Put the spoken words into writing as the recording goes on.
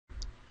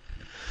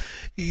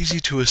Easy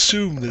to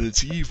assume that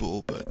it's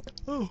evil, but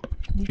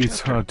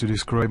It's hard to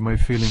describe my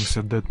feelings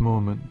at that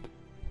moment.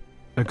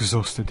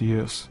 Exhausted,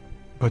 yes,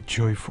 but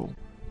joyful.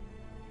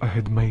 I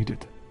had made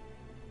it.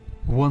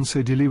 Once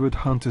I delivered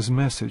Hunter's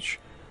message,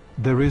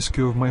 the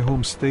rescue of my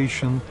home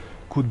station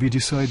could be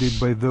decided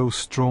by those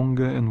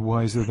stronger and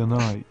wiser than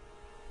I,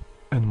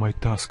 and my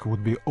task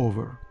would be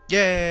over.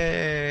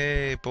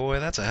 Yay! Boy,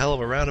 that's a hell of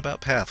a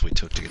roundabout path we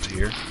took to get to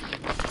here.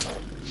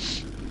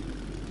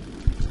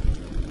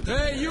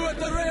 Hey, you at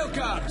the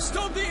railcar!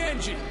 Stop the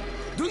engine!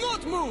 Do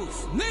not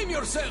move! Name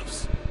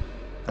yourselves!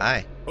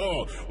 Hi.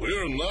 Oh,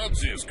 we're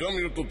Nazis come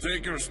here to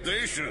take your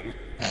station.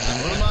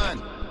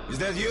 Roman, is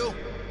that you?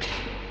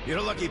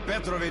 You're lucky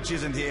Petrovich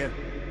isn't here.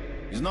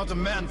 He's not a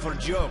man for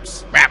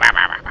jokes.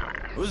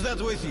 Who's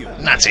that with you?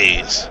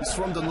 Nazis! He's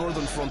from the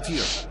northern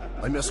frontier.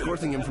 I'm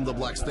escorting him from the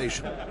Black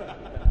Station.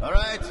 All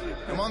right,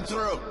 come on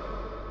through.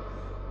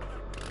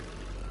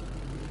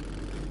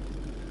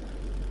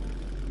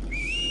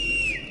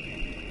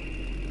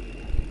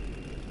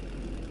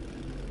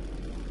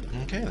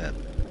 Okay then.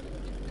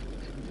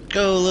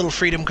 Go, little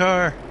freedom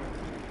car!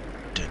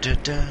 Da da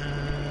da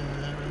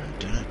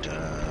da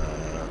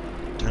da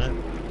da.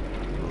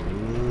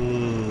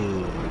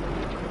 Ooh.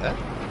 That?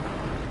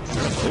 Is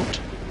there a boat?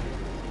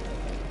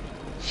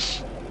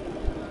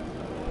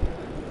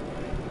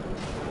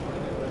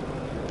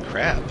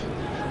 Crap.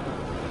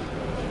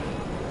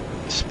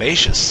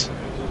 Spacious.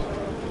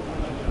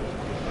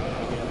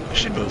 I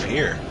should move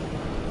here.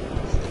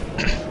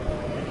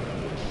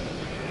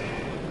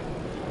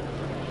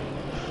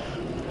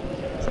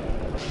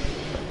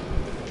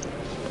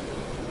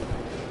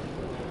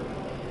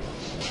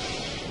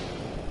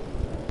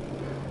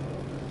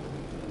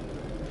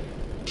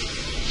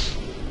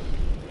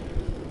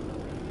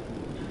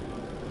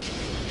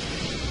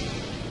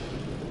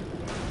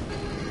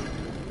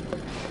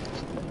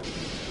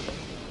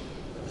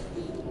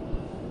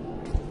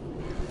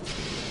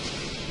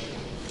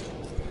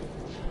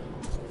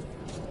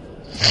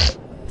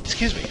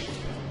 Excuse me.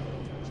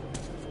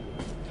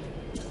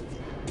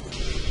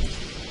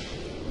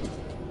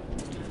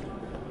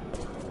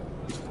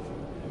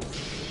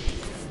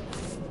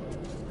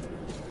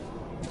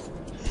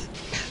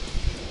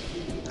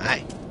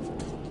 Hi.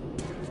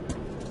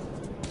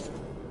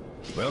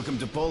 Welcome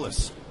to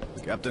Polis,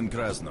 Captain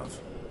Krasnov.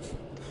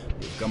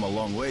 You've come a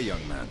long way,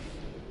 young man.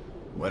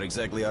 Where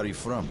exactly are you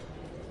from?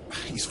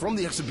 He's from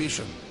the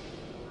exhibition.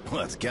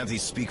 What, can't he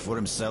speak for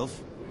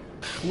himself?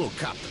 Look,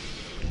 Cap.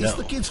 No. It's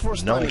the kid's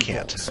first No, time he in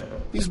can't. Polis.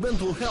 He's been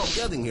through hell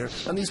getting here,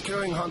 and he's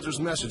carrying Hunter's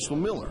message to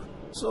Miller.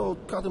 So,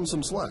 cut him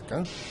some slack,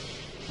 huh?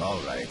 All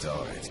right,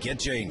 all right. Get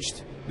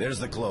changed. There's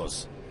the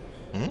clothes.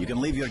 You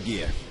can leave your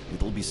gear.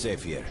 It'll be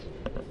safe here.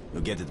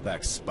 You'll get it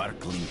back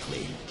sparkling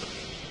clean.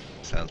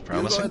 Sounds You go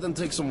promising. ahead and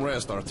take some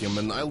rest, Artyom,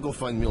 and I'll go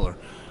find Miller.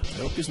 I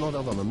hope he's not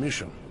out on a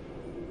mission.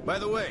 By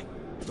the way,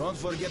 don't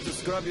forget to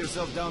scrub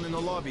yourself down in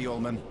the lobby,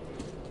 Ullman.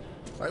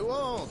 I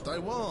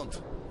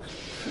won't.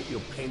 You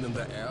pain in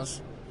the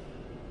ass.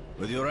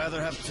 Would you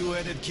rather have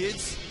two-headed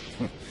kids?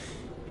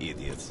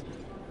 Idiots.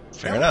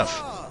 Fair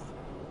enough.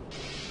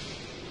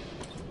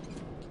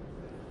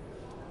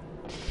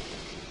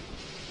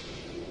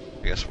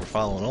 I guess we're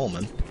following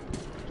Ullman.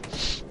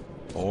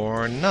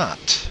 Or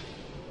not.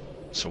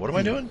 So what am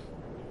I doing?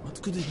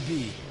 What could it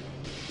be?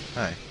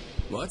 Hi.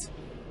 What?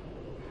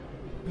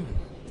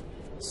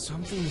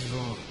 Something's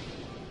wrong.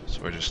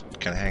 So we're just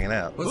kind of hanging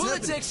out.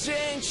 Bullets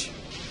exchange!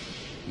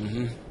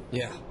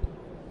 Yeah.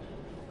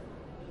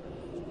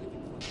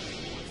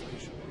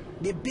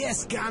 The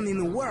best gun in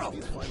the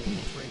world.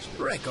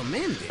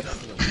 Recommended.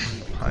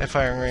 High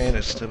firing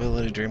rate,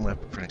 stability, dream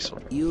weapon, pretty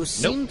soldier. You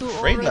seem to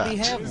afraid already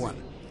not. have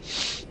one.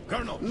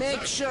 Colonel!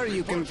 Make sure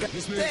you can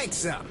take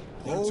some.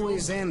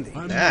 Always handy.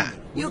 Ah,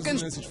 You can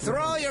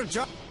throw your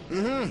job.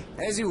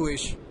 As you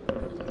wish.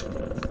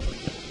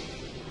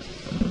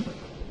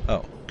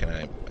 oh,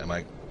 am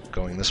I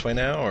going this way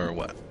now, or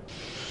what?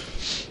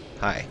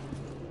 Hi.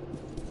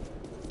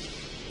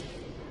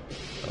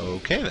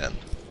 Okay then.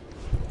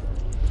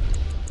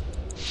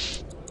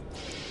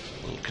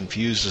 A little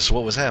confused as to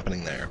what was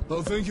happening there.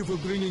 Oh, thank you for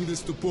bringing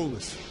this to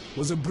Polis.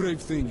 Was a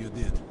brave thing you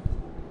did.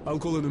 I'll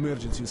call an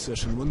emergency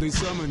session. When they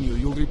summon you,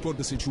 you'll report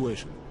the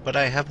situation. But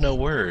I have no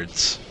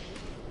words.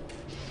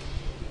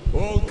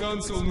 All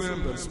council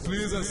members,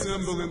 please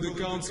assemble in the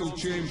council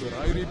chamber.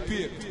 I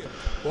repeat,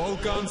 all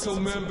council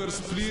members,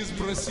 please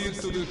proceed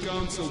to the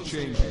council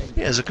chamber.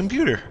 He has a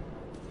computer.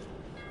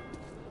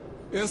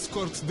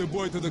 Escort the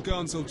boy to the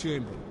council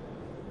chamber.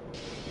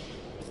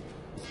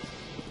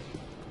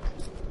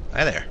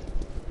 Hi there.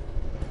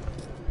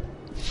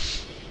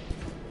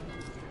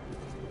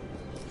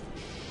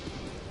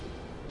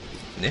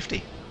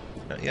 Nifty.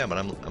 Yeah, but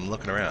I'm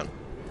looking around.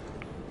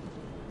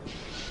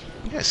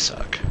 You guys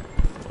suck.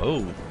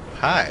 Whoa.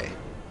 Hi.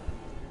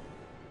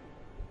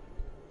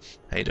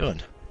 How you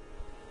doing?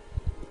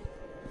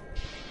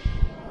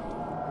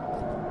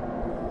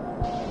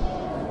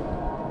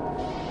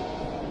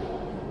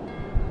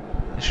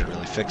 I should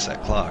really fix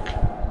that clock.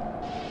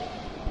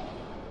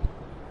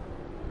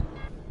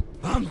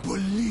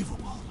 Unbelievable.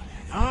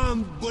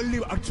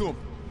 Unbelievable, Artyom.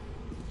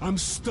 I'm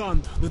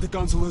stunned that the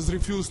Council has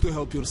refused to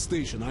help your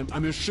station.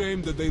 I'm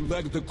ashamed that they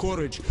lack the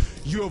courage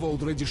you have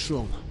already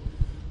shown.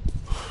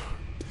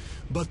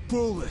 But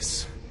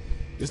Polis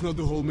is not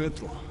the whole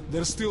Metro.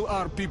 There still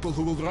are people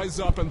who will rise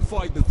up and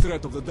fight the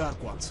threat of the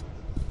Dark Ones.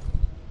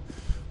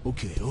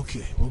 Okay.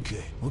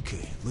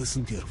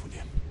 Listen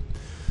carefully.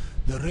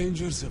 The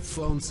Rangers have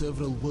found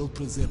several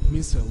well-preserved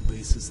missile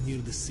bases near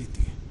the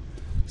city.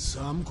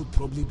 Some could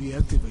probably be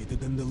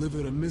activated and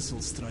deliver a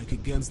missile strike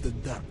against the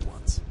Dark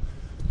Ones.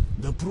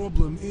 The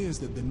problem is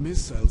that the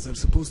missiles are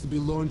supposed to be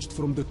launched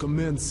from the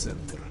command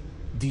center,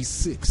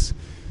 D6,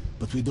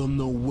 but we don't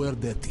know where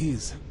that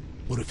is,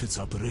 or if it's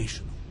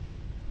operational.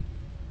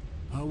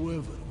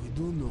 However, we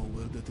do know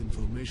where that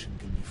information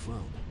can be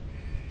found.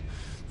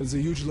 There's a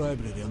huge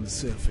library on the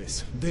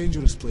surface.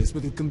 Dangerous place,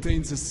 but it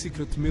contains a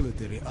secret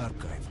military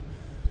archive.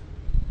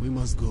 We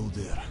must go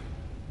there.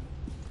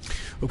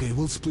 Okay,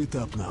 we'll split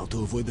up now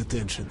to avoid the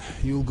tension.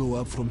 You'll go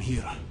up from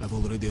here. I've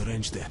already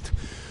arranged that.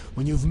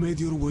 When you've made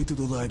your way to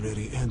the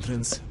library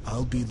entrance,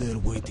 I'll be there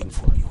waiting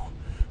for you.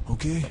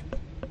 Okay?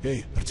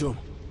 Hey, Artyom,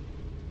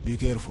 be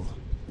careful.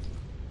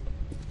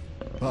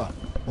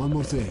 One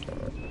more thing.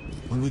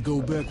 When we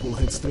go back, we'll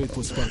head straight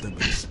for Sparta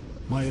base.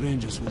 My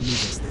Rangers will meet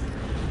us there.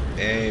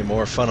 Hey,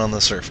 more fun on the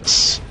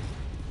surface.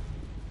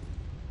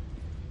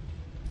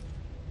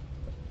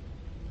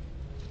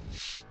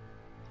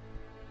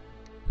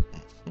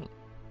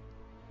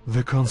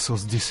 The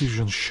Council's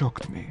decision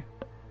shocked me,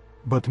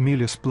 but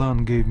Miller's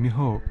plan gave me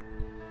hope.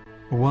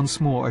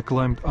 Once more I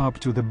climbed up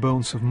to the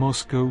bones of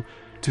Moscow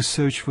to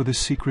search for the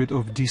secret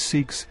of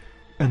D6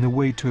 and a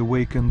way to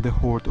awaken the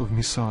horde of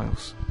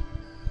missiles.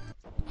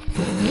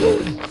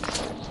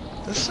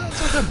 This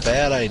sounds like a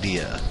bad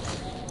idea.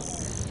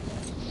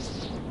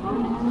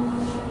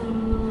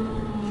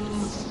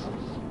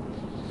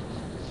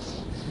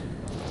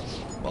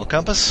 Well,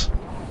 Compass?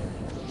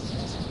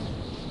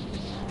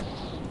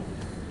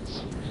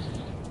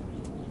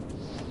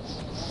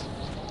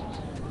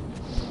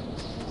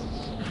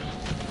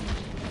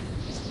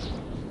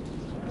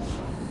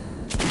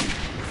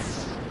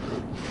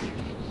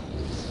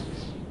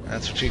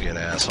 That's what you get,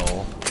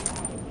 asshole.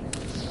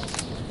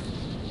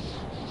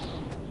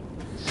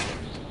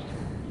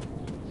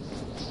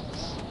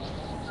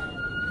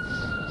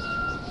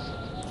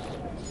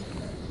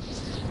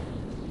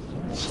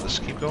 So let's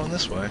keep going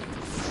this way.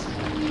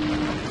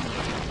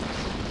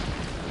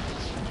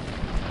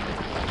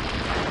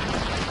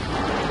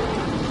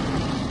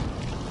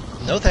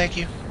 No, thank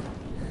you.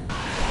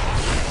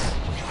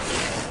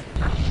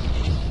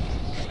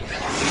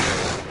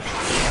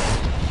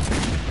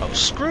 Oh,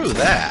 screw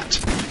that.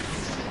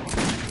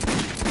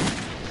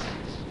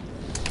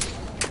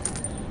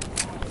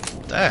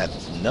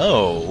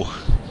 No.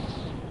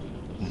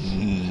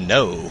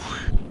 No.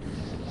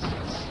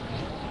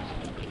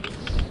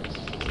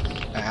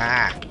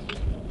 Ah.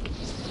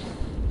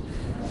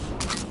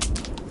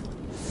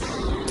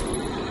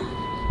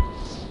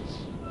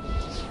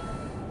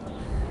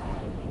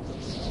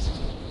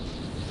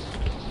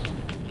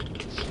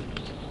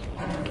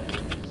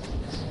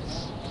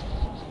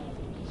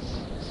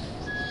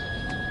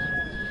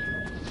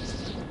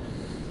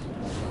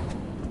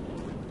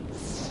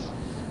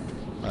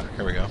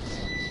 Here we go.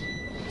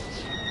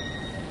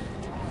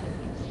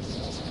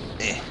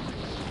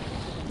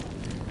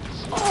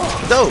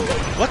 No!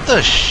 What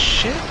the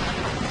shit?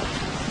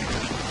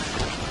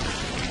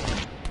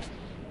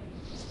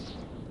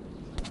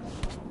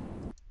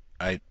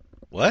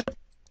 What?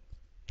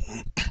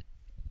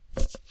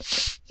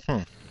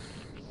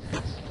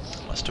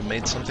 Must have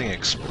made something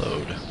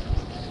explode.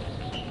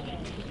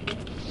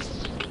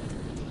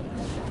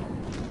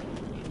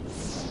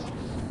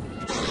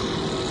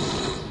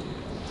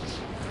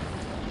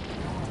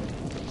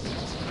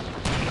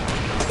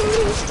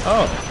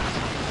 Oh.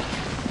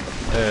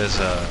 There's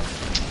a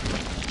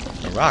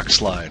rock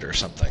slide or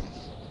something.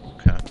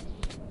 Okay.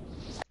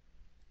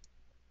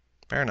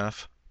 Fair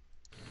enough.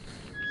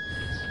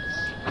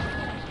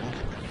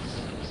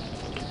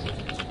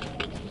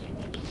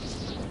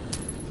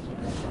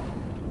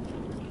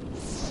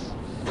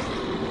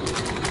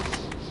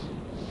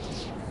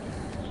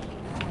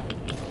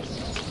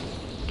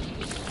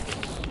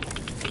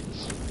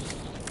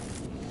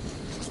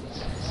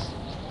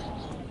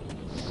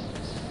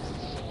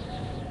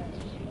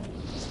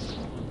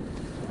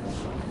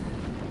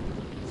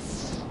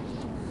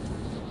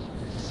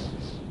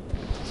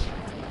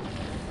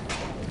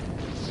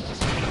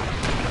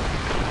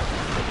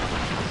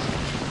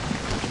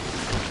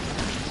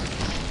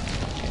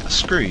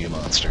 Screw you,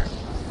 monster.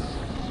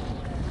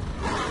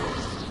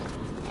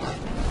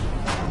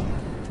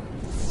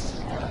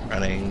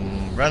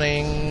 Running,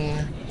 running.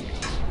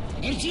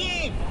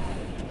 Artyom!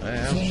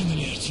 Well,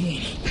 Finally,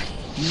 Artyom.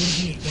 You're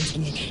here, that's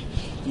good.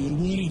 You're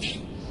worried.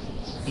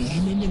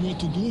 You remember what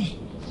to do?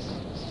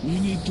 We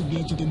need to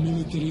get to the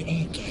military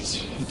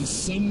archives. It is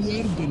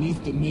somewhere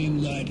beneath the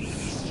main library.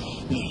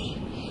 Now,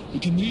 we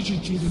can reach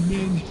it through the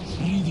main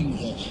reading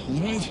hall,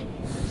 alright?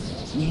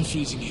 No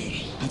freezing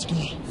here. Let's go.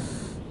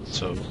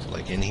 so,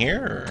 like in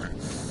here, or?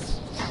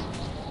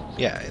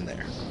 Yeah, in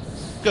there.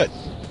 Good.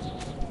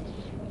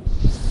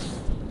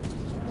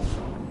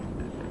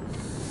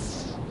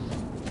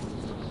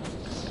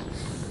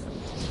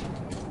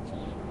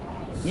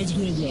 Let's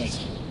go,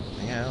 guys.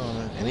 Yeah,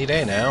 well, any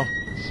day now.